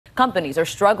companies are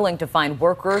struggling to find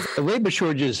workers. The labor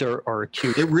shortages are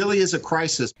acute. It really is a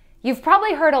crisis. You've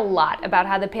probably heard a lot about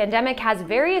how the pandemic has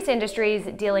various industries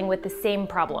dealing with the same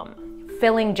problem: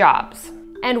 filling jobs.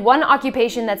 And one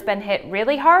occupation that's been hit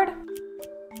really hard?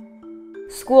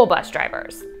 School bus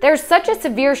drivers. There's such a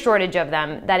severe shortage of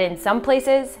them that in some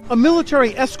places, a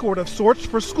military escort of sorts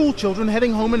for school children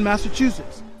heading home in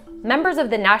Massachusetts. Members of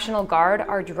the National Guard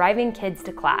are driving kids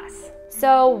to class.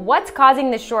 So what's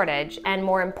causing this shortage? And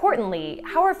more importantly,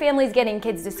 how are families getting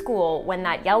kids to school when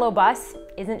that yellow bus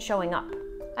isn't showing up?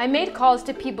 I made calls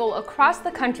to people across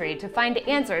the country to find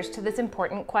answers to this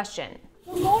important question.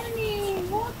 Good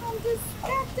morning, welcome to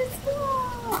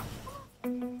school.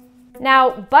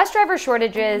 Now, bus driver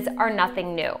shortages are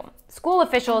nothing new. School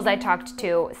officials I talked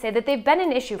to say that they've been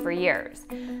an issue for years,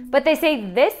 but they say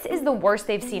this is the worst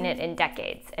they've seen it in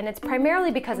decades, and it's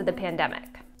primarily because of the pandemic.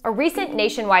 A recent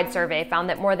nationwide survey found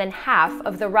that more than half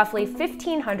of the roughly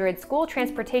 1,500 school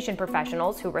transportation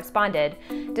professionals who responded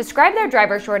described their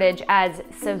driver shortage as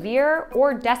severe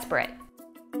or desperate.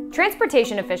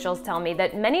 Transportation officials tell me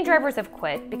that many drivers have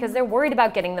quit because they're worried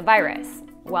about getting the virus,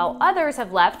 while others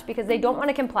have left because they don't want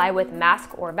to comply with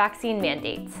mask or vaccine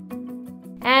mandates.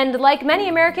 And like many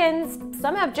Americans,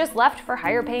 some have just left for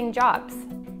higher paying jobs.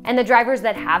 And the drivers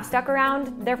that have stuck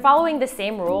around, they're following the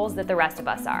same rules that the rest of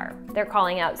us are. They're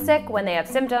calling out sick when they have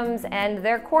symptoms, and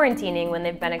they're quarantining when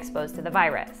they've been exposed to the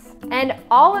virus. And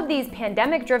all of these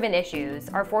pandemic-driven issues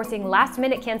are forcing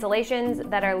last-minute cancellations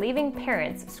that are leaving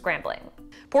parents scrambling.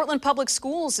 Portland Public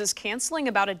Schools is canceling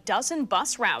about a dozen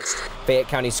bus routes. Fayette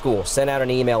County Schools sent out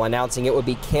an email announcing it would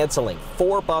be canceling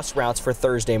 4 bus routes for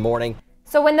Thursday morning.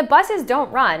 So when the buses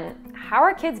don't run, how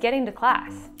are kids getting to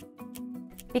class?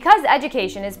 Because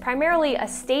education is primarily a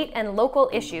state and local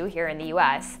issue here in the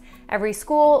U.S., every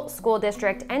school, school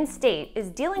district, and state is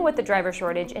dealing with the driver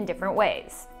shortage in different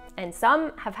ways, and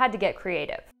some have had to get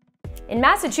creative. In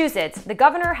Massachusetts, the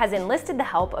governor has enlisted the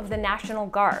help of the National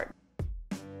Guard.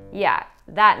 Yeah,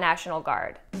 that National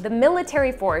Guard, the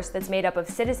military force that's made up of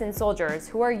citizen soldiers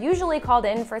who are usually called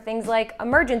in for things like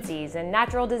emergencies and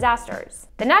natural disasters.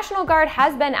 The National Guard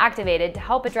has been activated to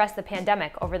help address the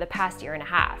pandemic over the past year and a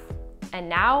half. And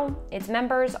now, its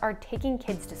members are taking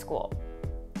kids to school.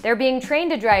 They're being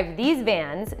trained to drive these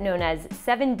vans, known as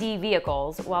 7D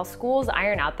vehicles, while schools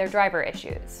iron out their driver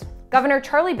issues. Governor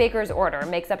Charlie Baker's order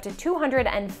makes up to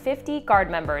 250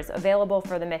 Guard members available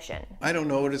for the mission. I don't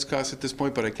know what it's cost at this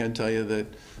point, but I can tell you that,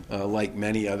 like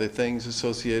many other things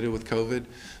associated with COVID,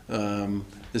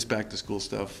 this back-to-school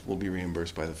stuff will be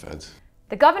reimbursed by the feds.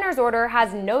 The governor's order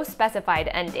has no specified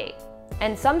end date,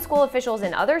 and some school officials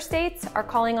in other states are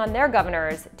calling on their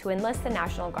governors to enlist the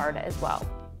National Guard as well.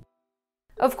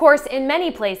 Of course, in many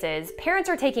places, parents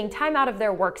are taking time out of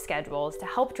their work schedules to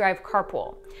help drive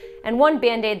carpool. And one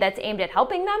Band-Aid that's aimed at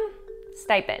helping them?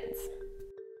 Stipends.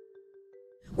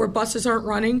 Where buses aren't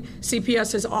running,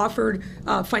 CPS has offered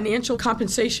financial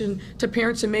compensation to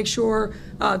parents to make sure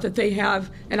that they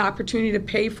have an opportunity to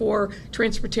pay for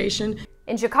transportation.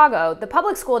 In Chicago, the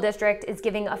public school district is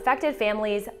giving affected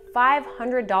families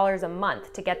 $500 a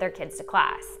month to get their kids to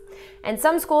class. And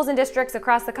some schools and districts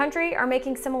across the country are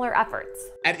making similar efforts.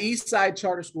 At Eastside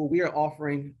Charter School, we are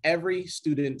offering every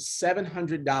student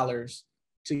 $700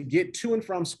 to get to and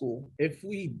from school. If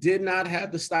we did not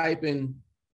have the stipend,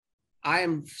 I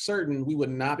am certain we would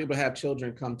not be able to have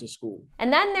children come to school.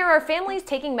 And then there are families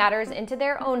taking matters into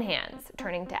their own hands,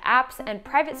 turning to apps and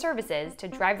private services to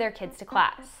drive their kids to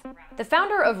class. The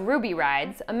founder of Ruby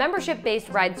Rides, a membership-based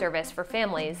ride service for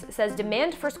families, says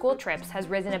demand for school trips has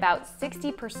risen about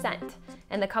 60%,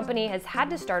 and the company has had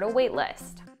to start a wait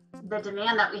list. The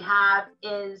demand that we have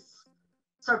is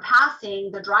surpassing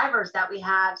the drivers that we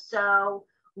have, so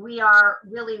we are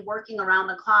really working around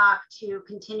the clock to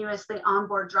continuously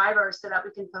onboard drivers so that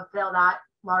we can fulfill that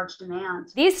large demand.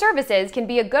 These services can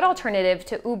be a good alternative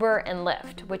to Uber and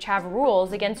Lyft, which have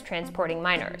rules against transporting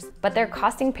minors, but they're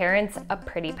costing parents a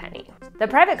pretty penny. The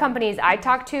private companies I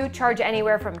talked to charge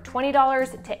anywhere from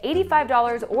 $20 to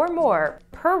 $85 or more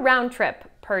per round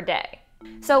trip per day.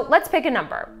 So let's pick a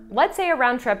number. Let's say a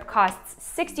round trip costs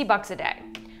 $60 a day.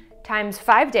 Times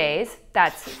 5 days,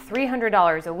 that's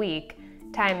 $300 a week,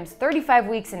 times 35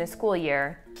 weeks in a school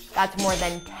year, that's more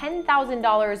than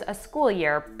 $10,000 a school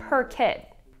year per kid.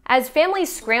 As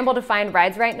families scramble to find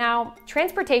rides right now,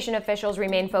 transportation officials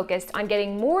remain focused on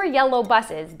getting more yellow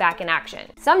buses back in action.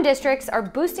 Some districts are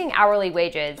boosting hourly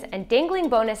wages and dangling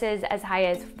bonuses as high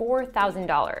as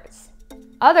 $4,000.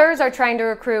 Others are trying to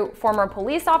recruit former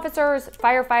police officers,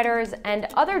 firefighters, and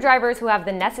other drivers who have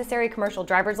the necessary commercial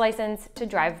driver's license to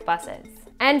drive buses.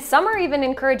 And some are even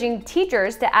encouraging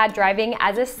teachers to add driving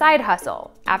as a side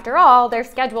hustle. After all, their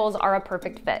schedules are a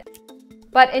perfect fit.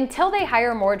 But until they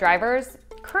hire more drivers,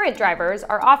 current drivers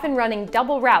are often running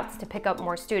double routes to pick up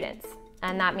more students.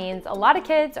 And that means a lot of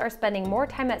kids are spending more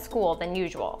time at school than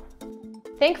usual.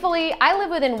 Thankfully, I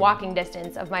live within walking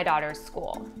distance of my daughter's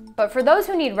school. But for those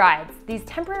who need rides, these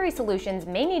temporary solutions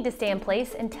may need to stay in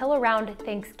place until around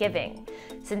Thanksgiving,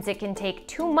 since it can take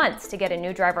 2 months to get a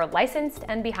new driver licensed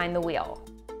and behind the wheel.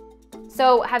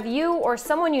 So have you or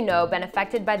someone you know been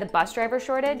affected by the bus driver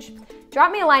shortage?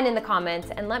 Drop me a line in the comments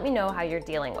and let me know how you're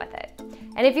dealing with it.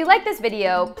 And if you like this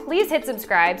video, please hit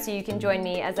subscribe so you can join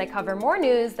me as I cover more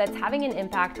news that's having an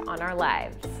impact on our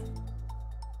lives.